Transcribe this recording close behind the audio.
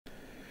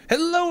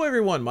Hello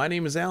everyone, my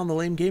name is Alan the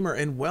Lame Gamer,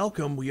 and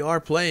welcome. We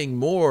are playing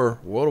more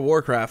World of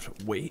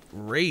Warcraft.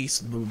 Race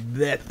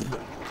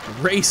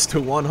to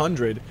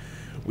 100.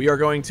 We are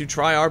going to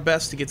try our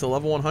best to get to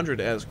level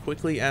 100 as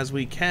quickly as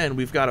we can.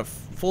 We've got a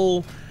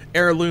full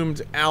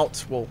heirloomed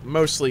out, well,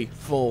 mostly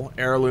full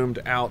heirloomed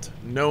out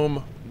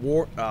gnome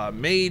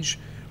mage.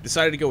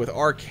 Decided to go with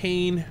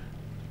arcane.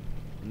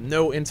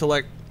 No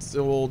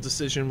intellectual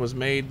decision was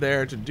made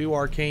there to do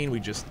arcane. We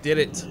just did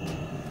it.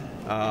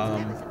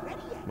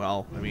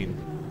 Well, I mean,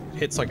 it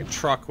hits like a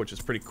truck, which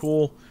is pretty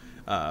cool.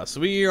 So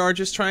we are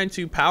just trying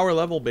to power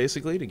level,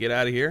 basically, to get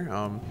out of here.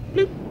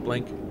 Bloop,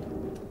 blink.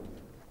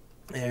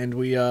 And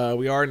we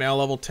are now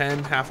level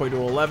 10, halfway to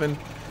 11,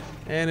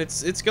 and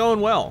it's going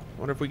well.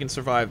 Wonder if we can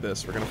survive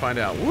this. We're gonna find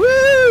out.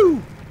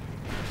 Woo!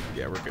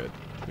 Yeah, we're good.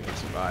 We can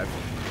survive.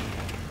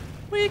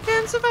 We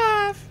can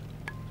survive.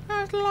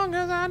 As long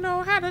as I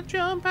know how to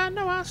jump, I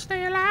know I'll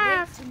stay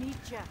alive. Great to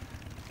meet ya.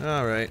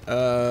 Alright,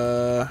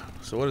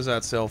 so what does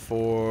that sell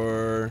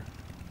for?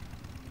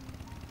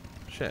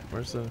 Shit,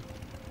 where's the...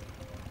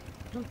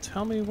 Don't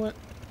tell me what...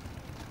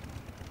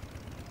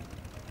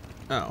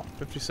 Oh,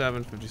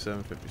 57,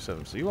 57,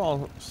 57. So you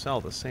all sell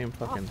the same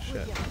fucking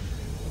shit.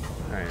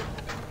 Alright.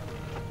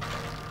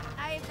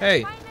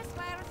 Hey!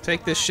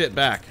 Take this shit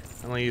back.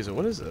 I don't use it.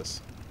 What is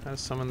this? How to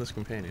summon this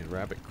companion?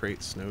 Rabbit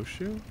crate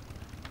snowshoe?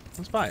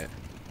 Let's buy it.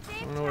 I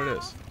don't know what it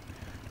is.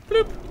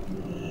 Bloop!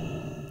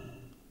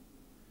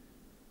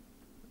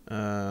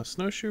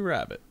 Snowshoe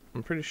rabbit.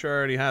 I'm pretty sure I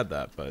already had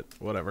that, but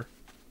whatever.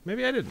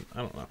 Maybe I didn't.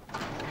 I don't know.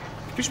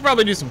 We should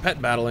probably do some pet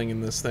battling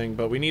in this thing,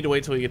 but we need to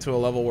wait till we get to a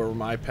level where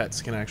my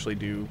pets can actually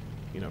do,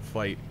 you know,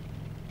 fight.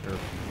 Or,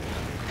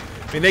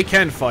 I mean, they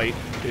can fight.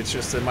 It's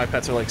just that my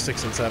pets are like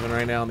 6 and 7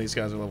 right now, and these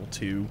guys are level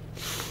 2.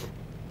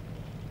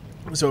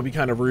 So it'd be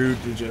kind of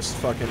rude to just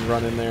fucking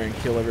run in there and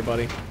kill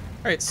everybody.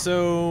 Alright,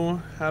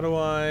 so how do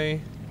I...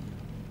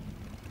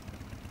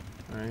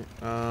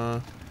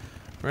 Alright,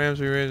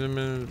 Rams we raise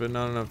them, but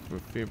not enough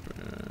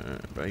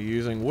by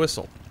using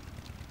whistle.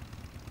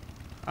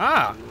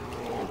 Ah!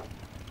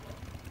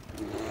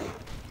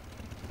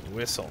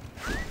 Whistle.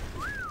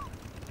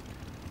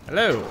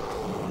 Hello.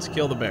 Let's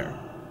kill the bear.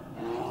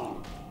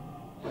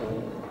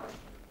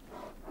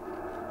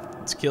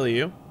 Let's kill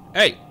you.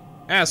 Hey!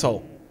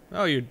 Asshole!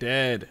 Oh, you're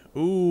dead.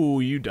 Ooh,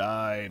 you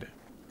died.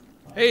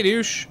 Hey,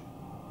 douche!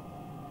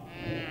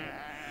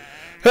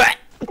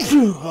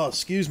 Oh,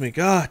 excuse me.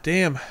 God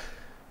damn.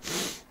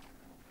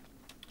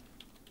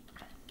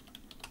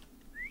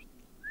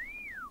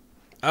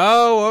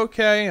 Oh,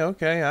 okay,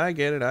 okay, I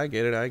get it, I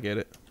get it, I get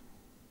it.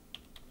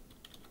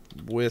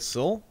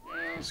 Whistle.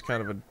 It's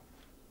kind of a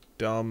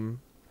dumb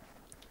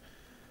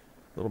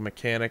little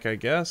mechanic, I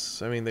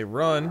guess. I mean, they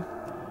run,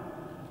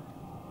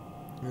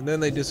 and then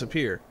they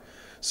disappear.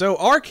 So,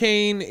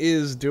 arcane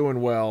is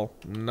doing well,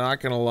 not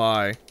gonna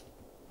lie.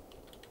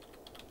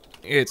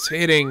 It's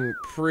hitting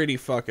pretty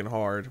fucking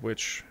hard,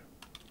 which...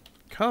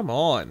 Come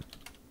on.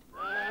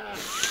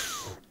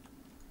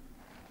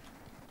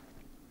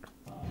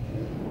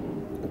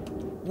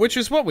 Which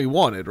is what we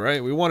wanted,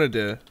 right? We wanted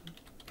to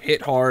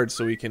hit hard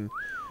so we can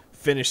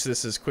finish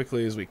this as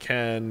quickly as we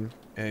can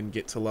and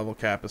get to level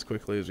cap as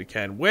quickly as we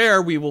can,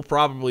 where we will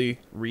probably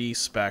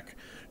respec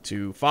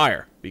to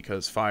fire,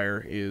 because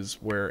fire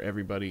is where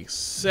everybody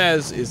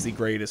says is the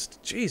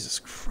greatest. Jesus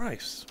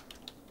Christ.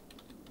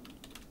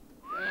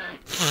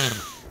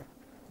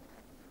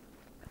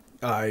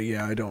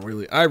 Yeah,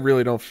 I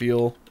really don't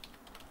feel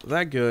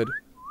that good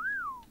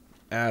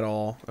at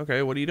all.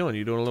 Okay, what are you doing?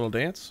 You doing a little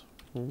dance?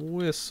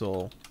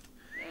 Whistle.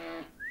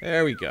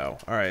 There we go.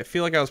 Alright, I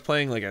feel like I was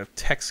playing like a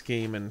text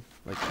game in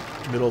like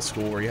middle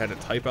school where you had to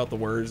type out the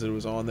words that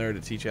was on there to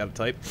teach you how to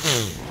type.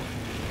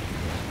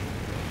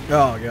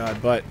 Oh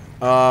god, but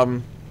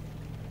bleh.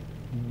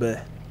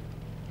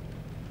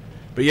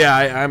 But yeah,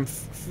 I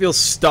feel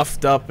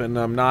stuffed up and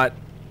I'm not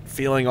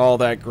feeling all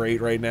that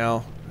great right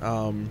now.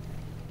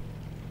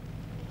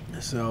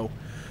 So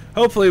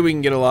hopefully we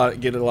can get a lot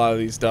of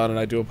these done, and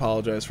I do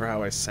apologize for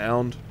how I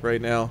sound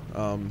right now.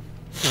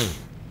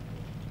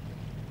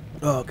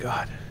 Oh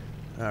god.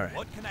 Alright.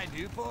 What can I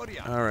do for you?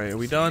 Alright, are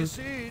we done?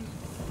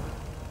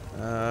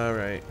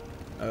 Alright.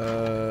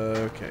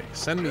 Okay.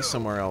 Send me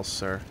somewhere else,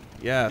 sir.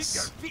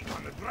 Yes.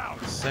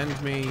 Send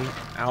me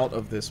out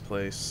of this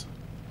place.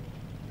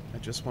 I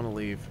just want to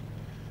leave.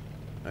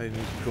 I need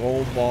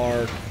gold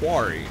bar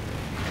quarry.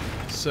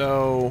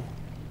 So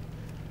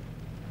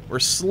we're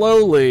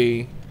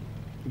slowly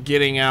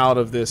getting out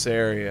of this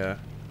area,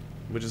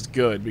 which is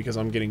good because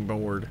I'm getting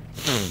bored.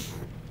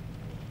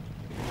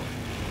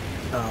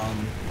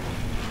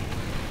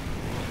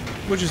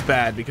 Which is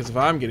bad, because if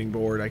I'm getting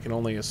bored, I can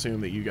only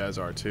assume that you guys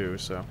are too,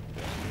 so.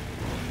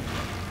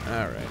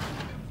 Alright.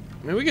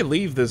 I mean, we could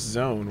leave this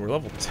zone. We're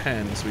level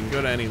 10, so we can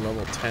go to any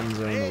level 10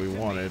 zone that we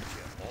wanted.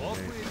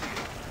 Okay.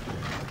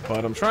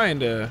 But I'm trying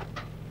to...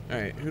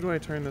 Alright, who do I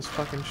turn this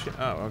fucking shit...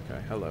 Oh,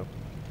 okay, hello.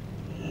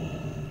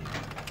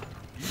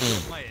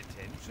 My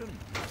attention.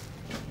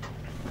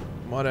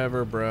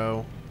 Whatever,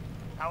 bro.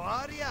 How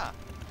are ya?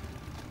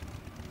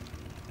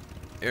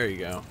 There you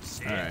go.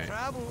 Alright.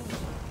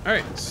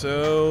 Alright,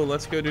 so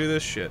let's go do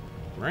this shit.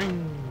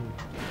 Ring.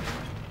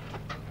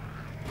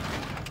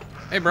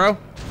 Hey, bro.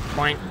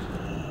 Boink.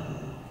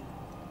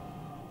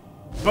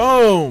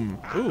 Boom!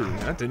 Ooh,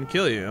 that didn't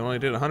kill you. It only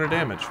did 100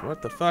 damage.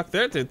 What the fuck?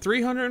 That did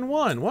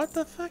 301. What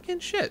the fucking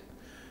shit?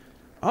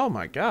 Oh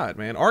my god,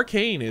 man.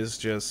 Arcane is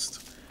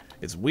just...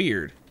 It's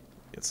weird.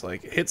 It's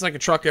like, it hits like a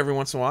truck every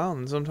once in a while,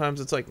 and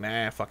sometimes it's like,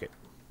 nah, fuck it.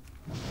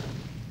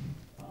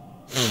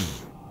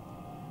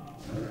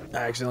 I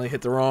accidentally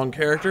hit the wrong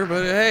character,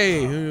 but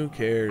hey, who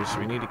cares?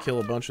 We need to kill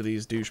a bunch of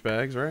these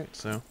douchebags, right?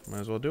 So, might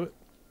as well do it.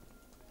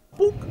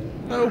 Boop.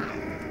 No.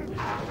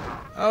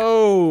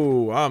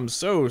 Oh, I'm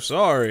so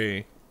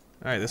sorry.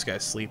 Alright, this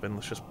guy's sleeping.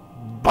 Let's just...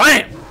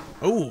 BAM!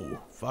 Oh,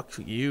 fuck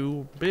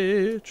you,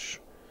 bitch.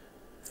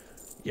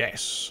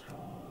 Yes.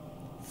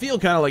 Feel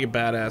kind of like a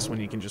badass when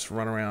you can just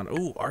run around.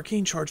 Oh,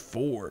 Arcane Charge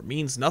 4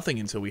 means nothing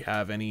until we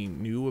have any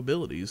new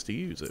abilities to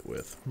use it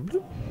with.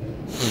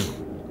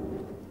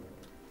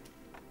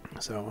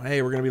 So,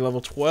 hey, we're going to be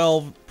level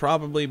 12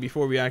 probably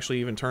before we actually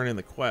even turn in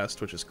the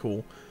quest, which is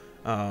cool.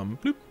 Bloop,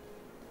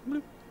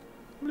 bloop,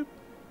 bloop,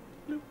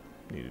 bloop.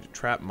 Need to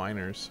trap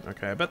miners.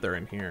 Okay, I bet they're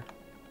in here.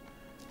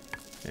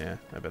 Yeah,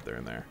 I bet they're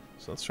in there.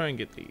 So let's try and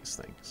get these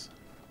things.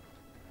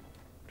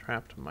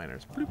 Trapped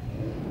miners. Bloop.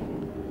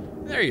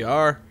 There you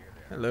are.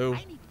 Hello. I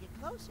need to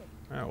get closer.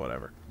 Oh,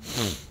 whatever.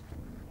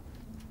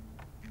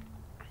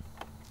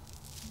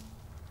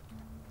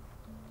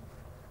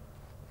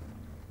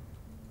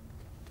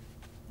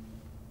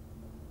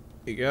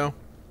 Here you go.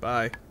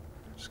 Bye.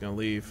 Just gonna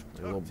leave,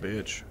 you little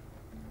bitch.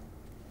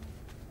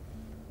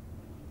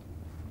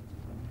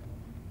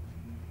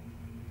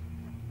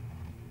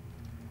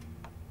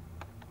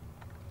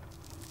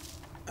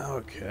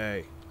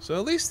 Okay. So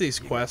at least these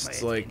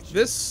quests, like,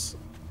 this...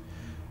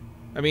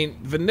 I mean,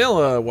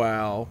 vanilla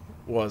WoW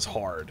was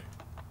hard.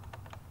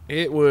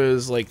 It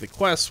was, like, the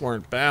quests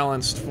weren't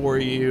balanced for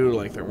you,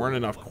 like, there weren't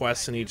enough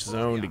quests in each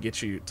zone to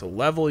get you to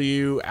level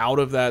you out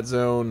of that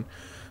zone,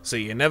 so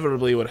you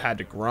inevitably would have had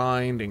to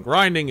grind, and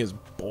grinding is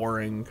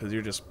boring, because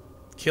you're just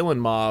killing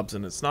mobs,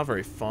 and it's not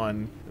very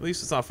fun. At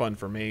least it's not fun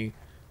for me.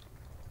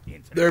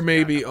 There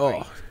may be,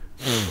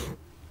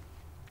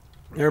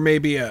 there may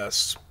be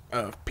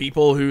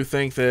people who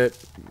think that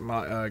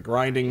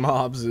grinding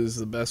mobs is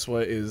the best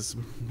way, is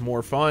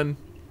more fun.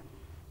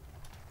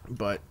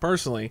 But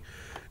personally,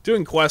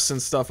 doing quests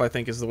and stuff I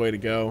think is the way to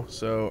go.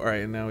 So,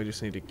 alright, and now we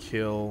just need to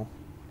kill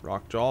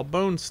Rockjaw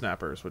Bone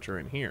Snappers, which are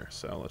in here.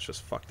 So let's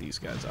just fuck these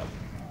guys up.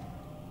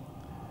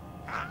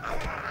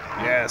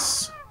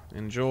 Yes!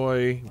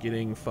 Enjoy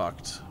getting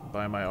fucked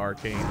by my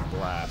Arcane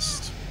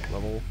Blast.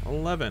 Level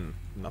 11.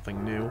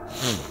 Nothing new.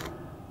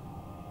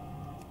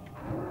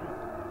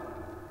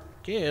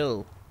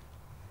 Kill.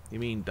 You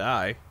mean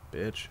die,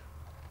 bitch.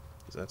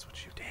 Because that's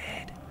what you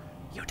did.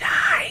 You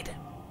died.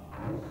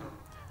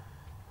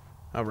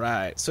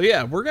 Alright. So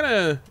yeah, we're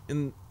gonna...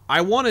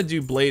 I want to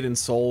do Blade and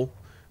Soul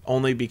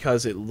only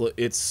because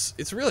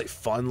it's really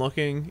fun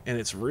looking and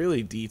it's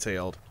really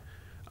detailed.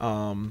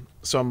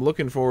 So I'm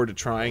looking forward to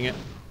trying it.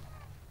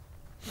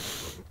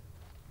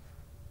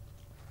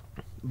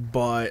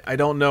 But I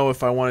don't know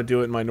if I want to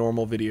do it in my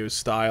normal video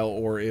style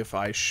or if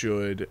I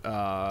should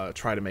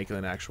try to make it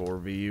an actual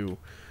review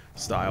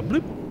style.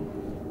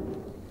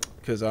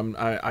 Because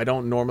I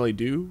don't normally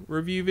do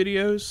review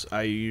videos.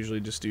 I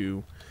usually just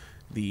do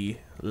the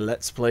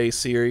Let's Play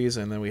series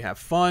and then we have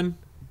fun.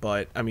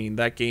 But, I mean,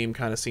 that game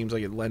kind of seems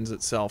like it lends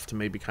itself to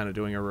maybe kind of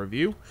doing a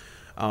review.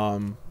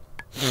 But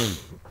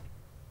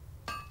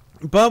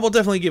we'll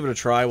definitely give it a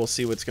try. We'll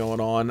see what's going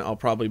on. I'll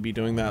probably be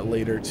doing that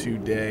later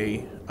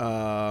today.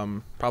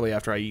 Probably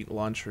after I eat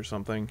lunch or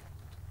something.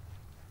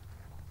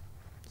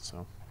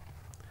 So.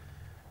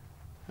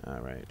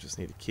 Alright, just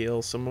need to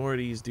kill some more of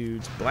these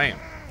dudes. Blam!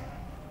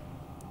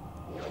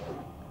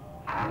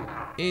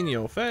 In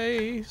your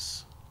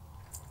face!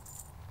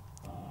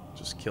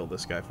 Just kill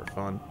this guy for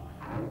fun.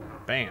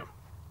 Bam!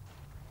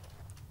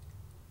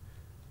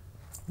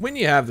 When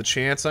you have the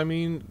chance, I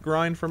mean,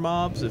 grind for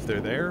mobs if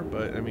they're there,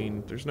 but, I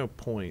mean, there's no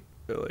point,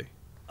 really.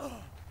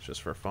 It's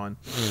just for fun.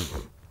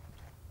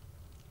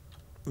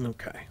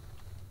 Okay.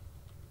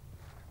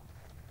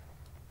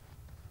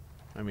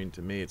 I mean,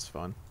 to me, it's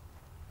fun.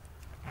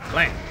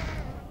 Blam!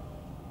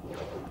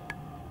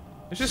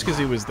 It's just because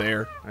he was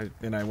there,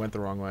 and I went the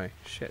wrong way.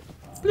 Shit.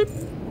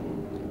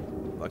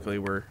 Bloop. Luckily,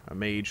 we're a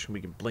mage, and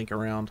we can blink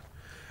around.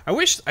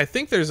 I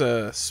think there's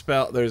a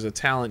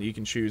talent you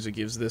can choose that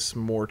gives this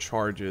more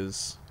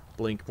charges.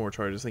 Blink more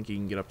charges. I think you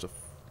can get up to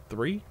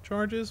 3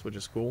 charges, which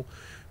is cool,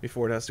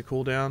 before it has to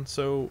cool down.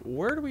 So,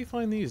 where do we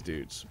find these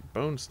dudes?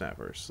 Bone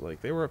Snappers.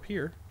 Like, they were up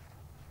here.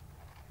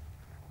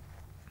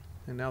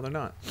 And now they're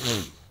not.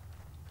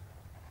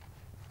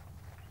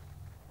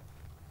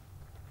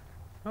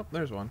 Oh,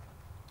 there's one.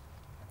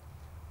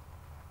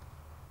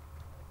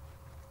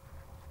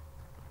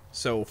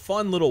 So,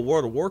 fun little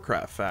World of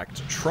Warcraft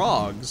fact.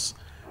 Trogs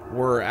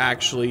were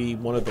actually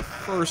one of the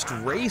first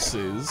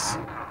races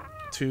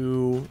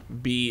to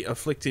be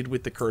afflicted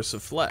with the curse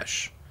of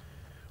flesh,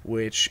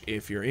 which,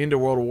 if you're into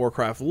World of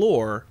Warcraft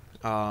lore,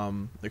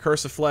 the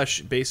Curse of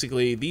Flesh,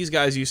 basically, these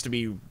guys used to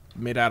be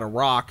made out of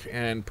rock,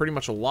 and pretty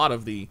much a lot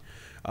of the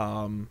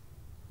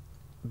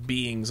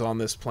beings on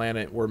this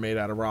planet were made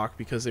out of rock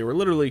because they were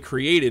literally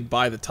created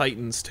by the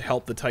Titans to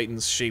help the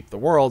Titans shape the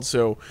world.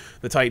 So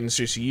the Titans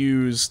just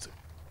used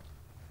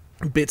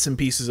bits and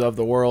pieces of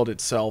the world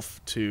itself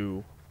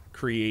to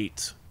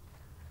create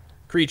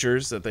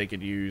creatures that they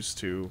could use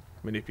to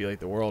manipulate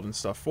the world and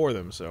stuff for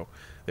them. So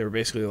they were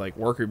basically like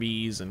worker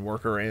bees and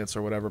worker ants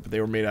or whatever, but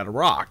they were made out of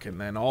rock. And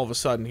then all of a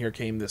sudden here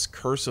came this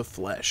Curse of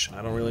Flesh.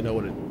 I don't really know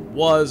what it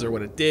was or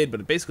what it did,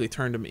 but it basically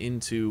turned them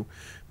into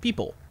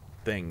people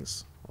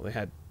things. Well, they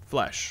had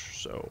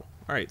flesh. So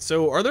alright,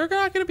 so are there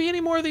not going to be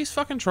any more of these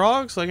fucking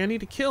trogs? Like, I need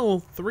to kill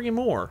 3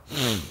 more.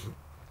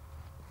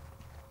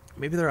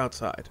 Maybe they're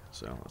outside,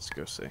 so let's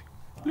go see.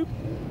 Bloop.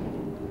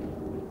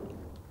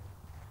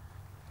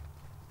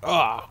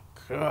 Oh,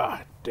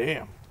 god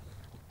damn.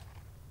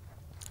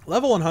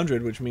 Level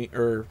 100, which means,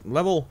 or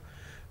level,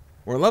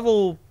 we're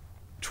level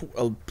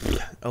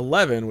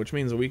 11, which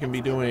means that we can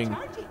be doing,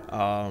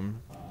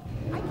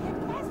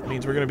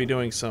 means we're going to be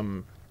doing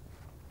some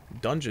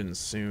dungeons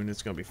soon.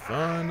 It's going to be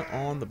fun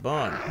on the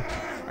bun.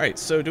 Alright,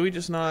 so do we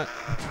just not,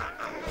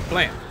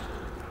 blam.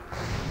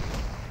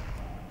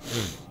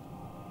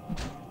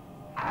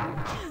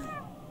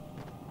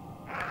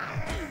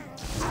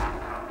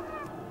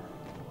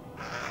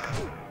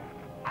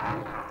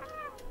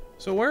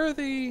 So where are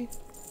these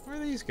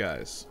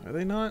guys? Are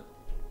they not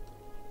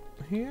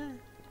here?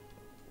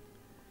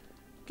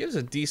 Gives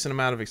a decent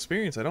amount of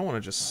experience. I don't want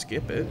to just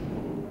skip it.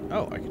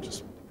 Oh, I could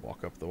just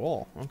walk up the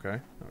wall. Okay,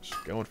 I was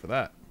just going for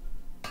that.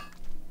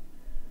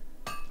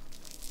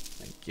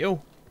 Thank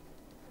you.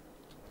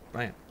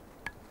 Bam.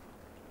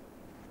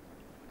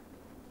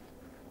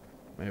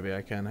 Maybe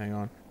I can, hang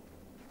on.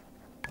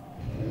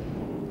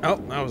 Oh,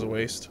 that was a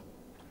waste.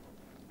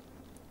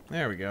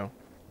 There we go.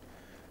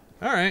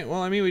 Alright,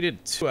 well, I mean, we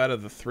did 2 out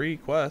of the 3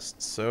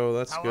 quests, so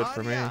that's good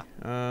for me.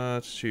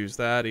 Let's choose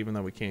that, even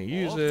though we can't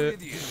use it.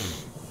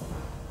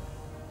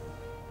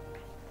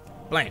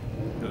 Blam.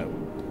 Hello.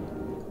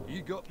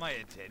 You got my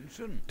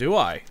attention. Do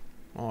I?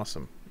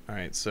 Awesome.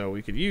 Alright, so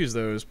we could use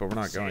those, but we're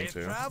not going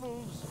to.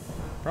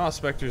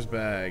 Prospector's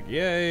bag.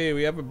 Yay,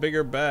 we have a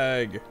bigger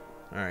bag.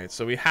 Alright,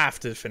 so we have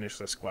to finish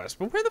this quest.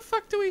 But where the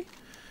fuck do we...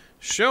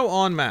 Show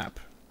on map.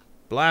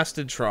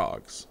 Blasted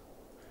Trogs.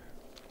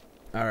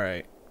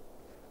 Alright.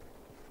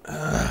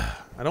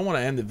 I don't want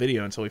to end the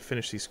video until we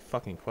finish these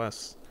fucking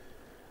quests.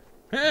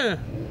 I'm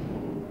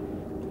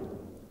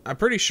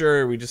pretty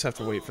sure we just have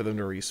to wait for them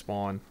to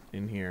respawn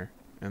in here.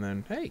 And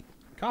then, hey,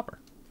 copper.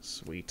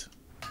 Sweet.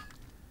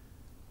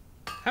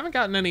 Haven't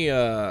gotten any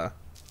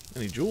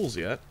jewels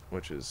yet,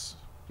 which is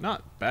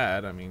not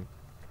bad. I mean,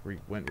 we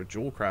went with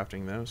jewel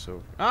crafting though,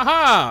 so...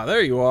 Aha!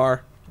 There you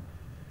are!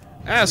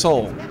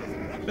 Asshole!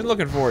 Been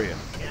looking for you.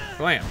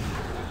 Blam.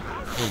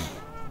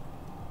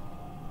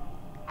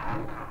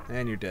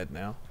 And you're dead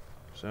now.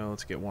 So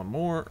let's get 1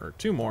 more, or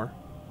 2 more.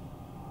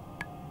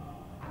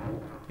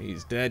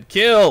 He's dead.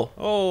 Kill!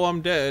 Oh,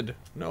 I'm dead.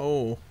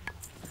 No.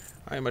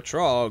 I'm a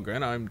trog,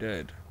 and I'm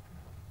dead.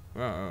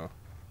 Haha!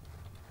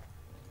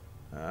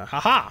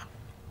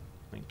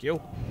 Thank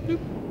you. Boop.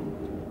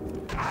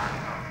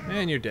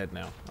 And you're dead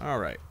now.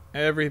 Alright.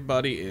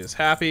 Everybody is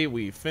happy.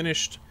 We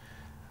finished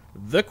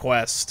the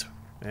quest,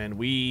 and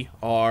we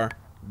are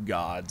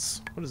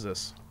gods. What is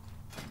this?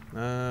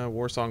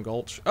 Warsong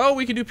Gulch. Oh,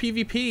 we can do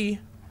PvP.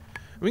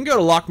 We can go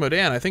to Loch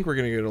Modan. I think we're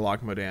going to go to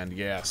Loch Modan.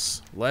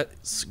 Yes.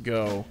 Let's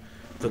go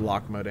to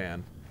Loch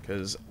Modan.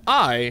 Because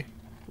I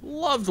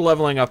loved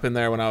leveling up in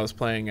there when I was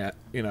playing at,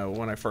 you know,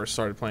 when I first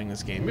started playing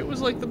this game. It was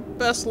like the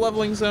best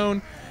leveling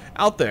zone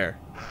out there.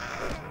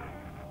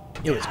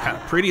 It was kind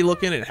of pretty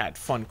looking. It had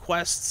fun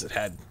quests. It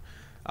had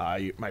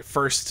my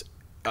first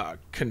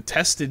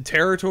contested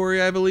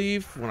territory, I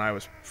believe, when I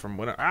was from...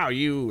 Ow,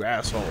 you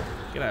asshole.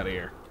 Get out of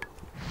here.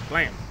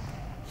 Blam.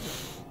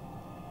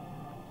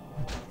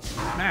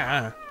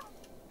 Nah.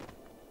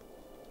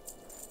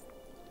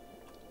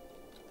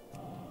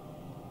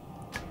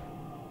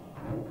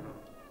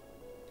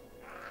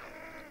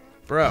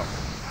 Bro,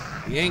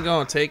 you ain't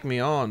gonna take me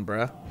on,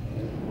 bruh.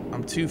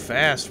 I'm too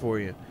fast for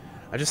you.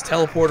 I just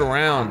teleport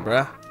around,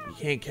 bruh. You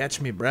can't catch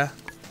me, bruh.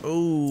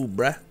 Oh,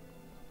 bruh.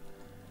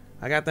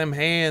 I got them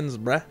hands,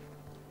 bruh.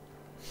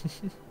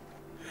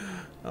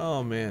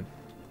 Oh, man.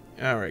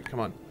 Alright,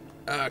 come on.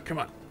 Come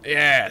on.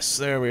 Yes,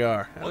 there we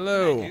are.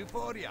 Hello.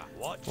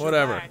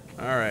 Whatever.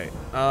 Alright.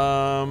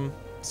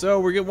 So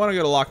we want to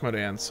go to Loch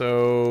Modan,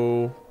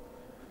 so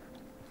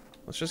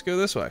let's just go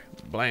this way.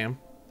 Blam.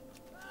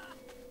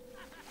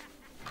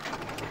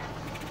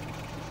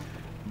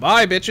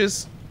 Bye,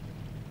 bitches.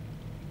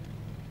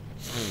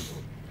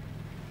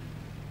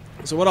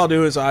 So what I'll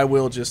do is I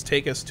will just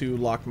take us to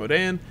Loch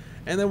Modan,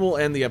 and then we'll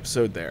end the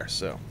episode there.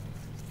 So,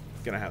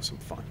 gonna have some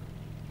fun.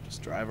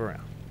 Just drive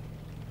around.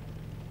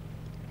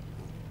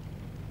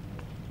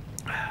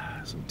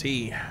 Some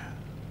tea.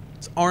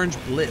 It's orange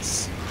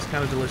bliss. It's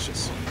kind of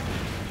delicious.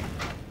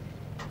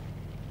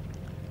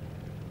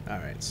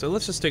 Alright. Alright, so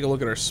let's just take a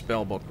look at our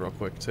spell book real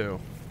quick, too.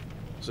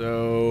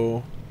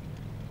 So...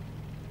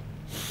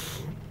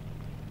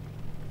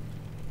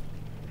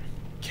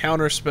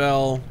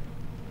 Counterspell.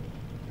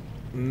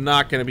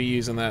 Not going to be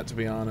using that, to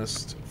be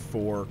honest,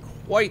 for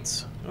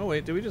quite... Oh,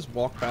 wait, did we just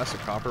walk past a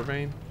copper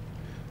vein?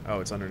 Oh,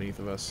 it's underneath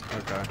of us.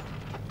 Okay.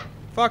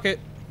 Fuck it.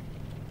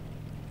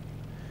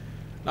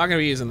 Not going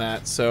to be using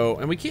that, so...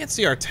 And we can't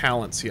see our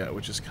talents yet,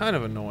 which is kind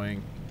of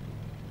annoying.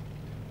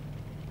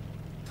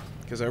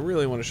 Because I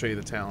really want to show you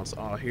the talents.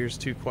 Oh, here's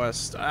 2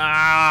 quests.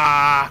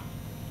 Ah!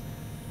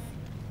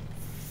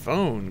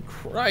 Phone,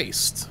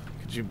 Christ.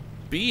 Could you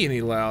be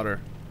any louder?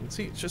 Let's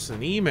see, it's just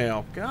an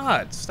email.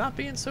 God, stop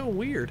being so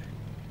weird.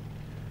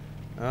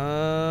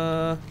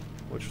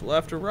 Which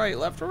left or right?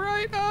 Left or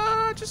right?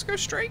 Just go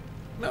straight.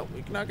 No,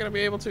 we're not gonna be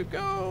able to.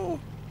 Go,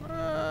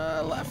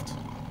 left.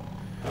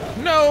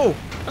 No!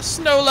 A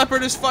snow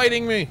leopard is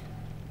fighting me!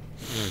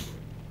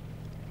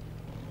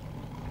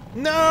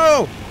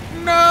 No!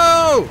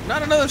 No!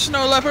 Not another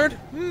snow leopard!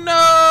 No!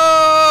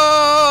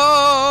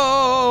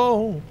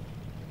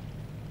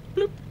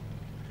 Bloop.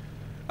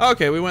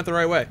 Okay, we went the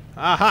right way.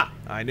 Aha!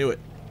 I knew it.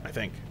 I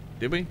think.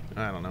 Did we?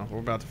 I don't know. We're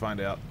about to find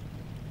out.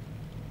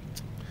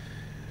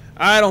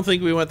 I don't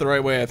think we went the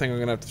right way. I think I'm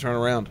gonna have to turn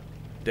around.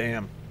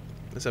 Damn.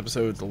 This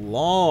episode's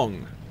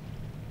long.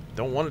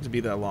 Don't want it to be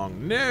that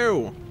long.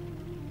 No!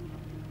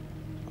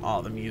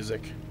 Oh, the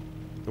music.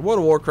 The World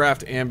of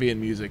Warcraft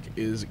ambient music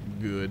is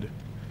good.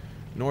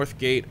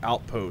 Northgate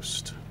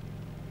Outpost.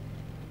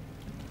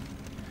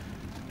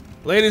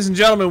 Ladies and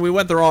gentlemen, we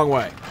went the wrong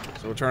way.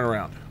 So we'll turn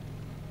around.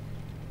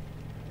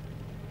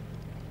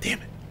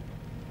 Damn it.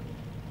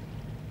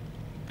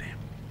 Damn.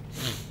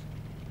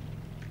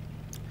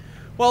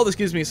 Well, this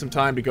gives me some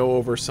time to go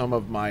over some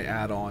of my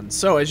add-ons.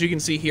 So, as you can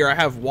see here, I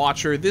have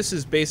Watcher. This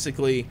is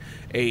basically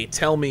a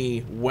tell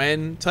me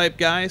when type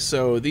guy.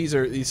 So these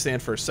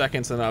stand for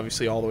seconds, and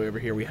obviously all the way over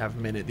here we have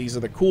minute. These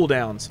are the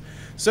cooldowns.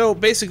 So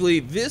basically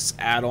this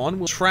add-on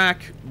will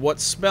track what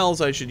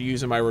spells I should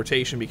use in my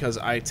rotation, because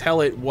I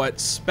tell it what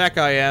spec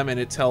I am and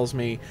it tells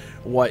me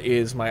what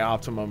is my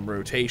optimum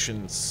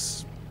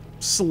rotations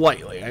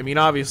slightly. I mean,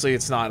 obviously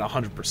it's not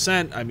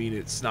 100%. I mean,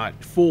 it's not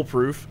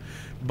foolproof,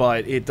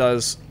 but it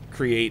does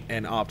create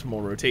an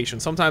optimal rotation.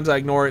 Sometimes I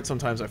ignore it,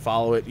 sometimes I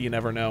follow it. You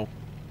never know.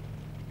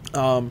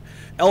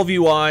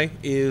 LVY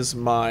is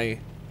my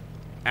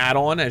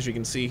add-on, as you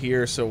can see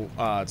here. So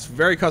it's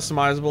very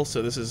customizable.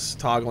 So this is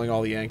toggling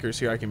all the anchors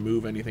here. I can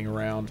move anything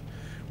around,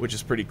 which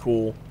is pretty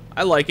cool.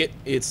 I like it.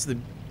 It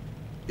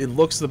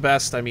looks the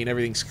best. I mean,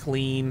 everything's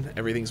clean.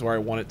 Everything's where I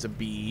want it to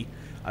be.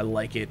 I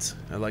like it.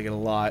 I like it a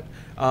lot.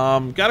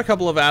 Got a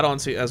couple of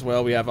add-ons as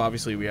well. We have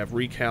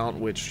Recount,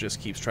 which just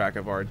keeps track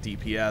of our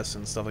DPS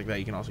and stuff like that.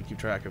 You can also keep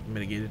track of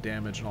mitigated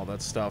damage and all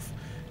that stuff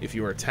if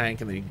you are a tank,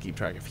 and then you can keep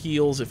track of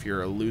heals if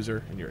you're a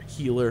loser and you're a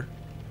healer.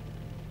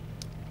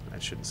 I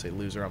shouldn't say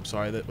loser. I'm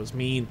sorry, that was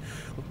mean.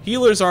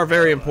 Healers are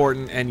very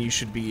important, and you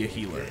should be a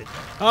healer.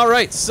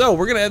 Alright, so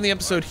we're going to end the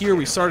episode here.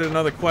 We started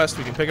another quest.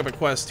 We can pick up a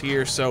quest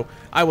here, so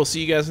I will see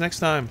you guys next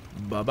time.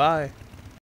 Bye-bye.